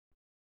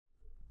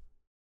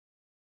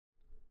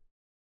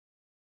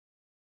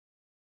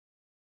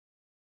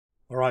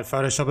Alright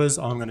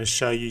Photoshoppers, I'm going to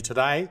show you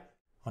today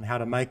on how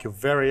to make your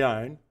very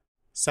own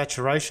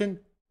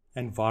saturation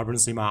and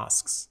vibrancy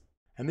masks.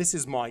 And this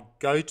is my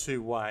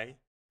go-to way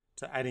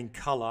to adding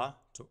color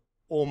to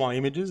all my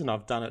images, and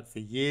I've done it for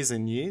years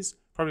and years.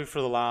 Probably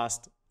for the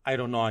last 8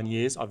 or 9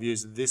 years I've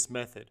used this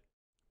method.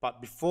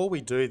 But before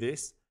we do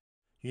this,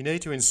 you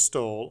need to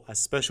install a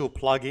special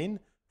plugin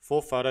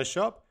for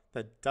Photoshop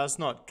that does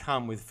not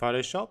come with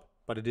Photoshop,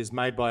 but it is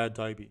made by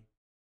Adobe.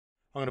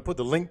 I'm going to put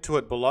the link to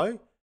it below,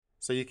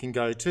 so you can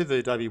go to the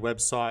Adobe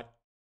website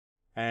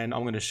and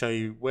I'm going to show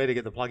you where to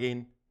get the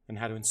plugin and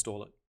how to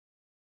install it.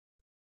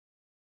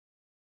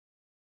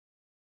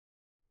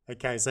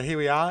 Okay, so here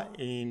we are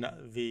in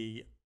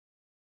the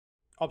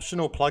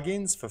optional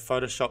plugins for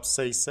Photoshop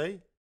CC.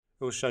 It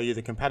will show you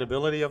the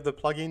compatibility of the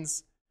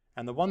plugins,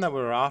 and the one that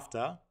we're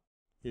after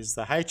is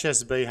the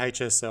HSB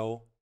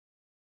HSL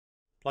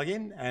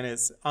plugin, and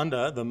it's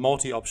under the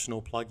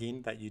multi-optional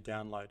plugin that you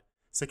download.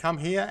 So come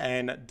here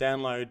and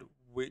download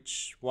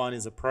which one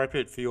is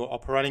appropriate for your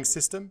operating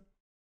system.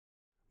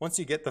 Once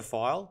you get the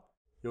file,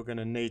 you're going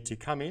to need to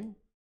come in,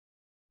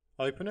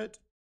 open it,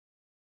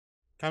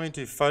 come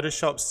into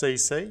Photoshop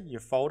CC, your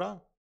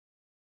folder,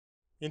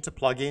 into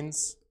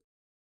plugins,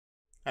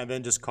 and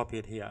then just copy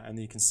it here. And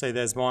you can see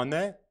there's mine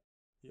there,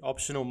 the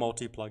optional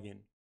multi-plugin.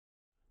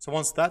 So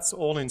once that's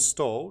all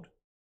installed,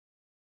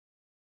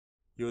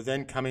 you'll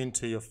then come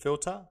into your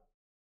filter,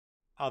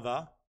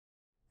 other,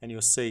 and you'll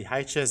see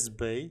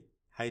HSB,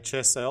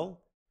 HSL,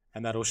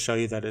 and that'll show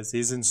you that it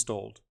is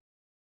installed.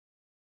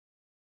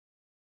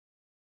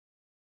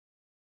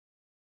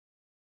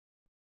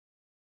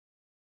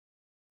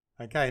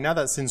 Okay, now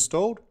that's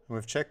installed and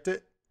we've checked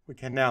it, we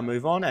can now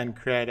move on and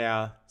create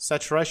our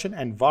saturation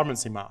and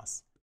vibrancy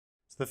mask.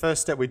 So the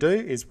first step we do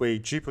is we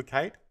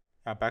duplicate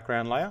our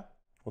background layer,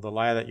 or the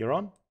layer that you're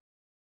on.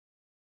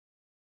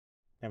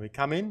 Now we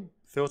come in,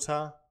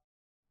 filter,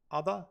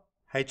 other,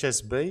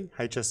 HSB,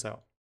 HSL.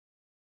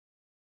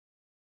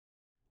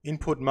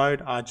 Input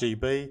mode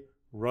RGB,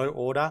 row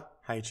order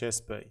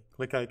HSB.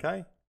 Click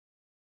OK.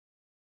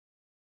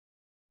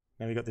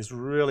 Now we've got this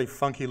really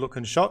funky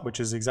looking shot,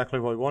 which is exactly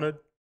what we wanted.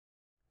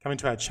 Come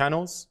into our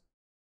channels,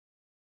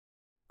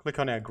 click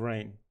on our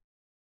green.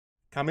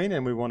 Come in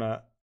and we want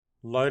to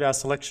load our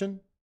selection,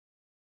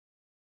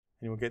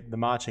 and we'll get the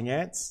marching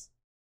ants.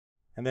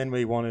 And then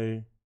we want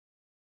to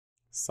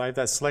save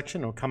that selection.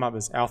 It'll come up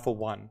as Alpha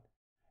 1.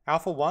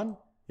 Alpha 1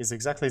 is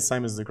exactly the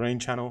same as the green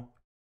channel,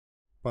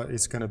 but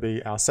it's going to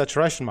be our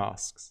saturation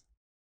masks.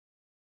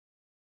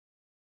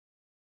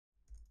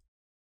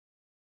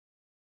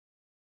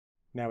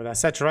 Now with our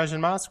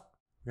saturation mask,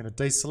 we're going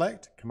to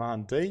deselect,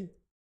 Command D,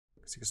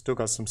 because you've still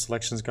got some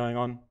selections going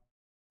on.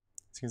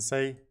 As you can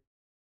see,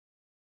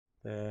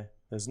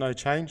 there's no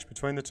change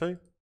between the two.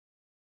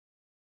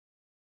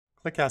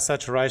 Click our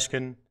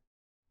saturation,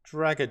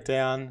 drag it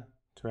down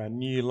to our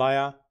new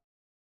layer.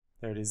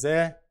 There it is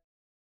there.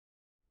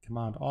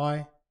 Command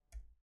I.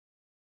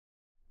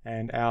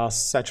 And our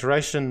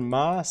saturation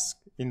mask,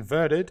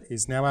 inverted,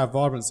 is now our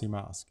vibrancy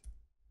mask.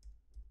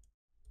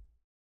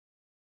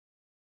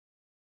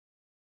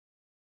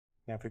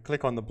 Now if we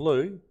click on the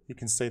blue, you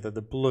can see that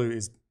the blue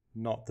is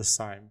not the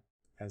same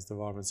as the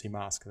vibrancy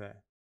mask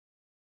there.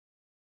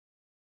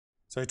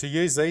 So to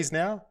use these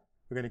now,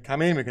 we're going to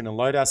come in, we're going to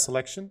load our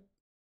selection.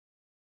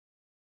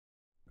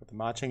 Got the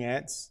marching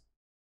ants.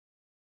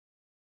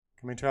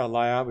 Come into our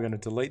layer, we're going to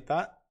delete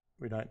that.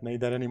 We don't need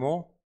that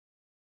anymore.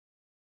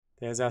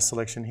 There's our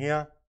selection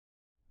here.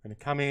 I'm going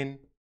to come in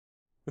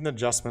with an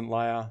adjustment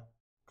layer,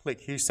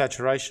 click Hue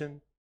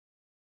Saturation,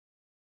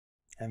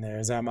 and there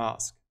is our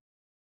mask.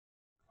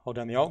 Hold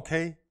down the Alt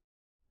key,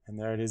 and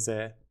there it is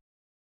there.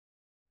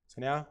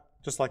 So now,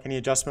 just like any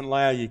adjustment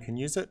layer, you can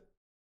use it,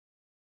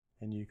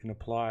 and you can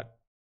apply it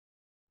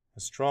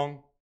as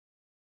strong,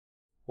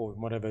 or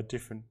whatever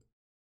different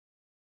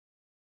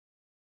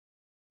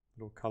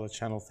little color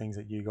channel things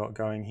that you got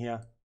going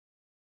here.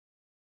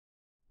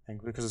 And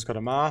because it's got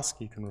a mask,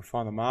 you can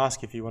refine the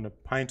mask. If you want to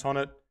paint on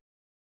it,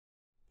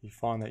 you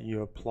find that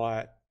you apply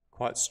it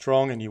quite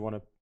strong and you want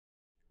to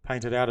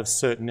paint it out of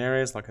certain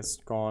areas, like it's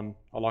gone,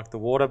 I like the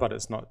water, but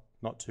it's not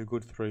too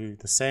good through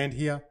the sand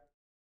here.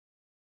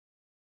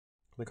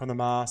 Click on the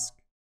mask,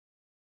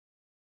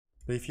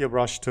 beef your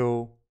brush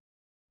tool,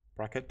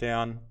 bracket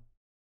down,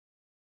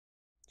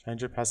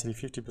 change opacity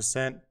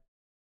 50%,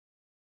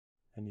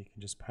 and you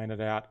can just paint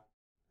it out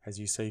as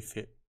you see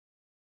fit.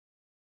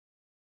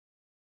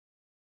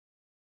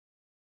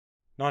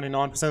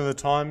 99% of the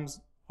times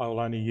I will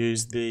only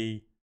use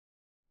the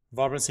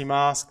vibrancy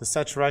mask. The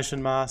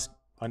saturation mask,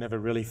 I never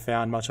really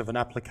found much of an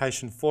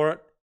application for it.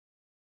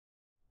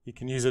 You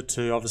can use it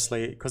to,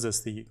 obviously, because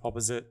it's the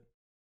opposite,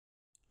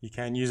 you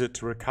can use it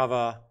to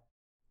recover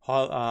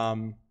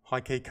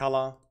high key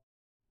color,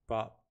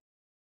 but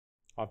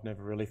I've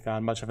never really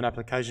found much of an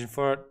application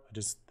for it.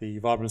 The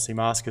vibrancy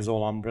mask is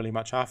all I'm really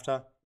much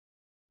after,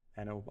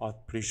 and I'm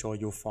pretty sure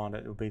you'll find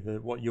it will be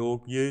what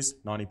you'll use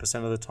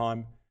 90% of the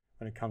time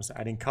when it comes to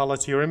adding color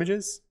to your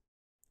images,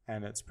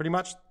 and it's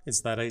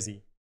that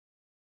easy.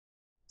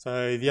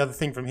 So the other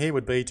thing from here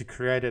would be to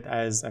create it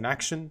as an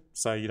action,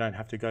 so you don't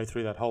have to go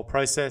through that whole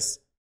process.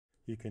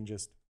 You can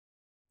just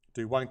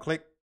do one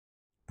click,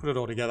 put it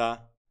all together,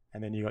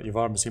 and then you've got your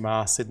vibrancy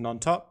mask sitting on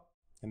top,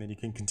 and then you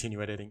can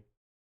continue editing.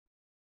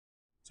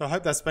 So I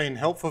hope that's been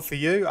helpful for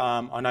you.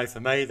 I know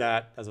for me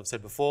that, as I've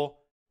said before,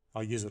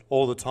 I use it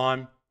all the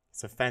time.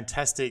 It's a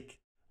fantastic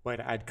way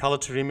to add color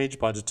to your image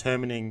by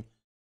determining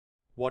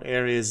what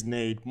areas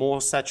need more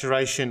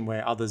saturation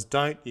where others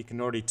don't. You can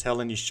already tell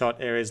in your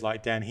shot areas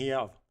like down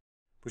here,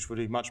 which would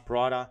be much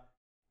brighter.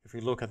 If we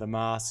look at the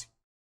mask,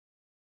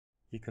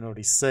 you can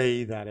already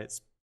see that it's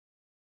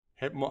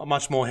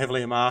much more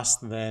heavily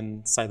masked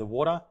than, say, the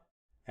water.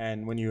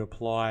 And when you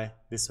apply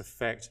this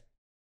effect,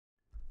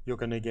 you're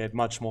going to get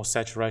much more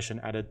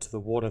saturation added to the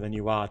water than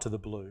you are to the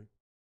blue.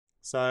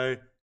 So,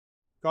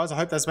 guys, I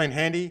hope that's been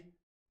handy.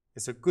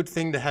 It's a good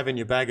thing to have in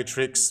your bag of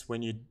tricks.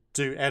 When you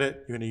do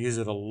edit, you're going to use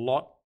it a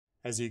lot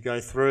as you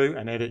go through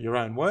and edit your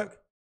own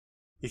work.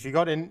 If you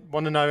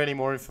want to know any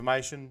more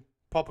information,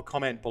 pop a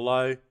comment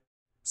below,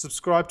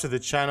 subscribe to the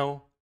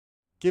channel,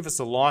 give us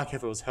a like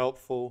if it was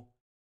helpful.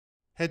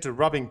 Head to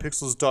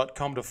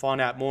rubbingpixels.com to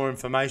find out more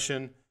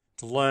information,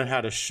 to learn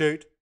how to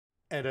shoot,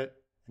 edit,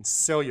 and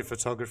sell your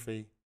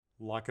photography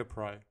like a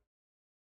pro.